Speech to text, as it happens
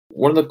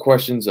one of the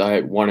questions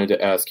I wanted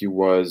to ask you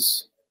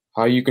was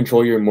how you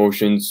control your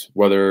emotions,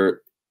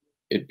 whether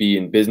it be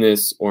in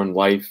business or in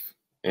life,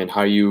 and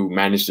how you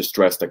manage the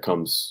stress that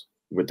comes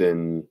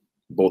within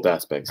both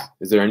aspects.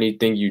 Is there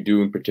anything you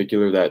do in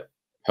particular that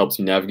helps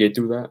you navigate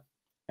through that?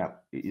 Yeah,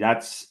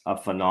 that's a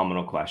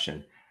phenomenal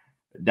question.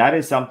 That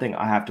is something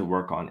I have to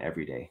work on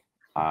every day.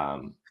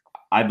 Um,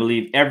 I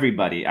believe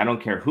everybody, I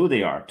don't care who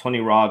they are, Tony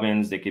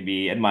Robbins, they could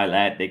be Ed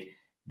Milet,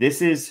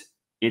 this is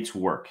it's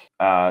work.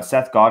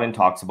 Seth Godin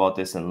talks about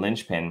this in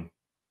Linchpin.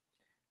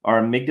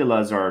 Our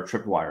amygdalas are a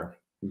tripwire,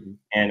 Mhm.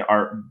 and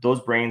those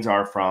brains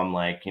are from,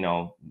 like,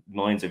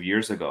 millions of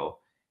years ago,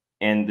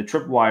 and the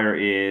tripwire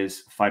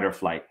is fight or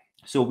flight.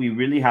 So we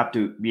really have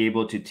to be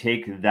able to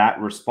take that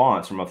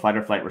response from a fight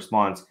or flight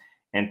response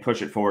and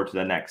push it forward to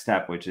the next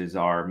step, which is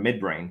our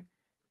midbrain.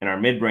 And our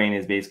midbrain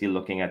is basically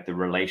looking at the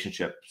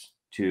relationships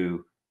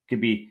to,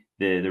 could be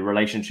the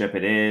relationship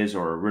it is,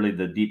 or really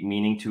the deep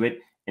meaning to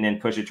it, and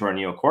then push it to our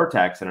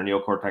neocortex. And our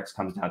neocortex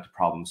comes down to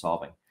problem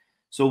solving.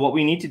 So what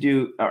we need to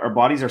do, our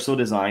bodies are so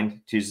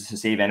designed to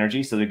save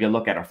energy. So they're going to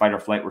look at our fight or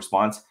flight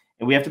response,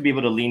 and we have to be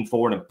able to lean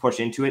forward and push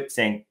into it,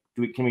 saying,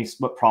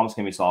 what problems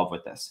can we solve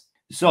with this?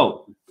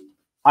 So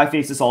I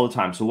face this all the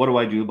time. So what do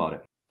I do about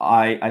it?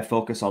 I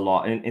focus a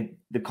lot. And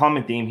the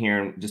common theme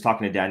here, just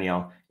talking to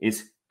Danielle,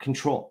 is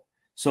control.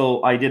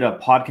 So I did a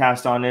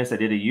podcast on this. I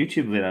did a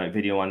YouTube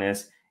video on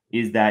this,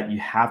 is that you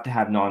have to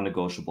have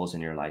non-negotiables in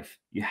your life.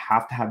 You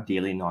have to have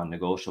daily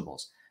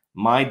non-negotiables.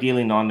 My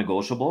daily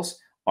non-negotiables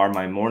are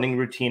my morning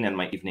routine and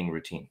my evening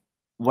routine.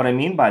 What I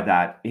mean by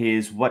that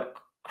is what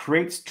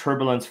creates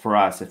turbulence for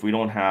us if we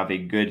don't have a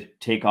good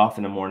takeoff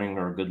in the morning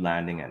or a good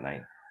landing at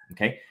night.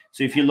 Okay.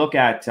 So if you look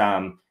at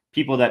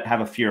people that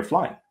have a fear of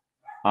flying,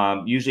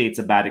 usually it's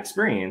a bad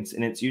experience,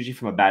 and it's usually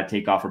from a bad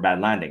takeoff or bad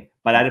landing,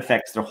 but that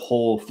affects their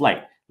whole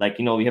flight. Like,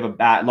 we have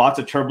lots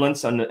of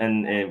turbulence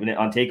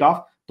on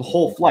takeoff, the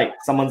whole flight,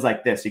 someone's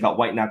like this, you got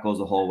white knuckles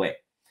the whole way.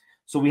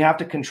 So we have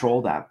to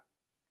control that.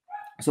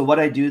 So what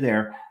I do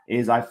there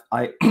is when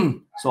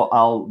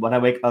I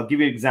wake, I'll give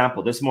you an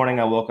example. This morning,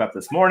 I woke up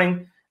this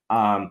morning,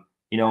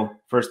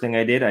 first thing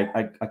I did,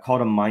 I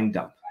called a mind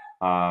dump.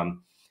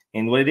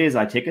 And what it is,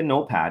 I take a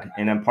notepad,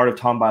 and I'm part of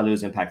Tom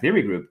Bialyeu's Impact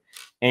Theory group.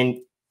 And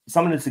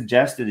someone had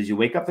suggested is you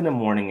wake up in the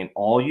morning and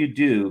all you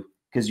do,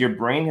 because your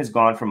brain has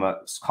gone from a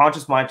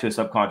conscious mind to a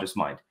subconscious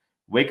mind.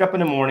 Wake up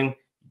in the morning,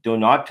 do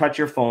not touch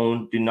your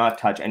phone, do not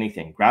touch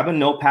anything. Grab a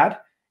notepad,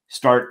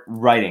 start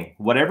writing.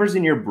 Whatever's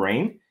in your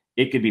brain,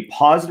 it could be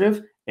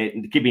positive,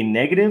 it could be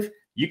negative.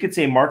 You could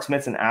say Mark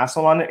Smith's an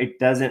asshole on it. It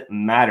doesn't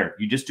matter.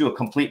 You just do a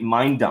complete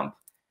mind dump.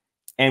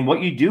 And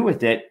what you do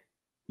with it,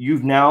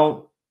 you've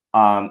now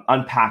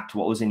unpacked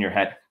what was in your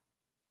head.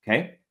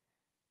 Okay.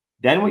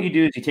 Then what you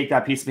do is you take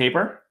that piece of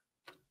paper,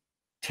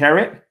 tear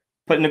it,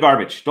 put it in the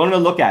garbage. Don't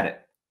even look at it.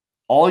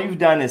 All you've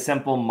done is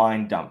simple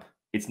mind dump.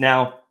 It's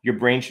now your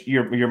brain,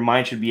 your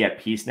mind should be at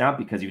peace now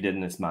because you did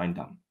this mind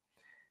dump.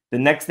 The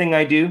next thing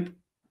I do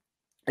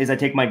is I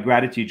take my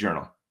gratitude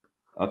journal.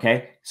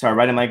 Okay. So I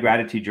write in my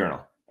gratitude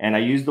journal, and I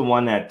use the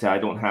one that I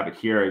don't have it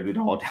here. I do it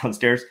all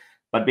downstairs,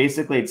 but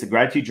basically it's a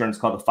gratitude journal. It's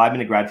called the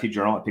 5-minute gratitude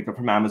journal. I picked up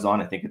from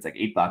Amazon. I think it's like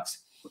 $8,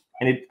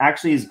 and it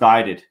actually is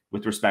guided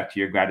with respect to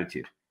your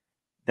gratitude.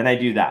 Then I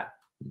do that.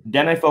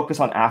 Then I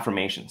focus on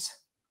affirmations.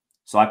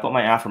 So I put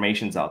my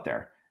affirmations out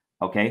there.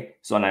 Okay.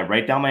 So, and I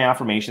write down my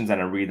affirmations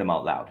and I read them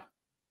out loud.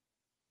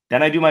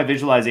 Then I do my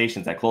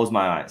visualizations. I close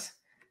my eyes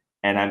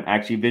and I'm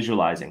actually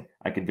visualizing.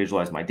 I can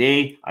visualize my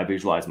day. I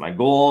visualize my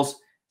goals.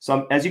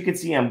 So as you can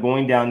see, I'm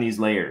going down these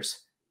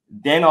layers.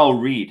 Then I'll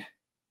read.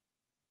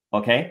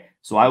 Okay.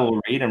 So I will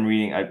read. I'm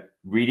reading.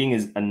 Reading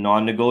is a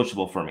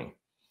non-negotiable for me.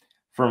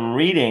 From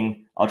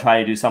reading, I'll try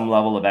to do some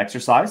level of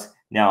exercise.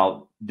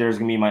 Now, there's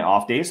going to be my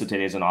off day. So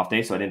today's an off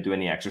day. So I didn't do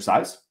any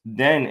exercise.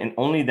 Then and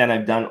only then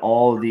I've done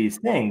all these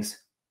things.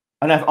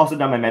 And I've also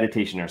done my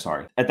meditation there.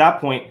 Sorry. At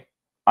that point,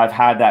 I've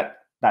had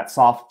that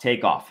soft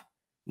takeoff.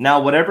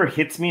 Now, whatever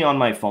hits me on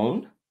my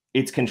phone,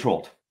 it's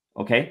controlled.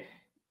 Okay.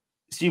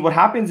 See, what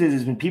happens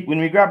is when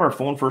we grab our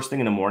phone first thing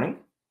in the morning,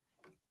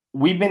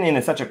 we've been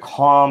in such a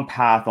calm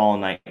path all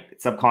night.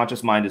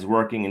 Subconscious mind is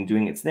working and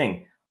doing its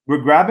thing. We're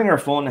grabbing our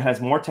phone that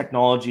has more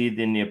technology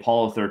than the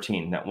Apollo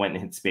 13 that went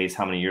and hit space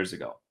how many years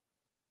ago?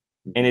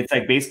 And it's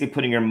like basically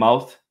putting your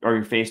mouth or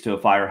your face to a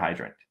fire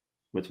hydrant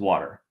with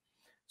water.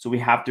 So we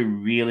have to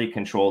really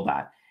control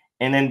that.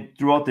 And then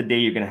throughout the day,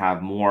 you're going to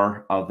have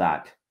more of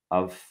that,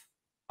 of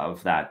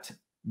that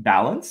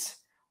balance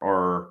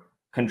or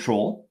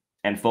control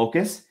and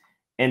focus.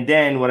 And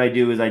then what I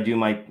do is I do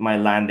my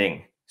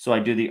landing. So I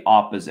do the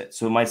opposite.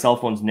 So my cell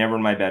phone's never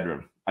in my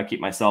bedroom. I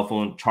keep my cell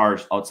phone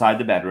charged outside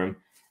the bedroom,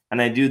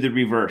 and I do the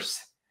reverse.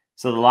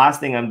 So the last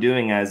thing I'm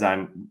doing as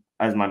I'm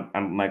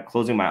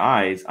closing my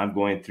eyes, I'm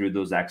going through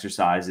those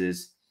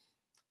exercises.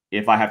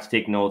 If I have to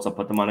take notes, I'll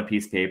put them on a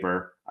piece of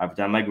paper. I've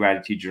done my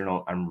gratitude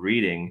journal. I'm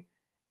reading,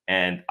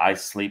 and I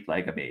sleep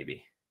like a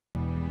baby.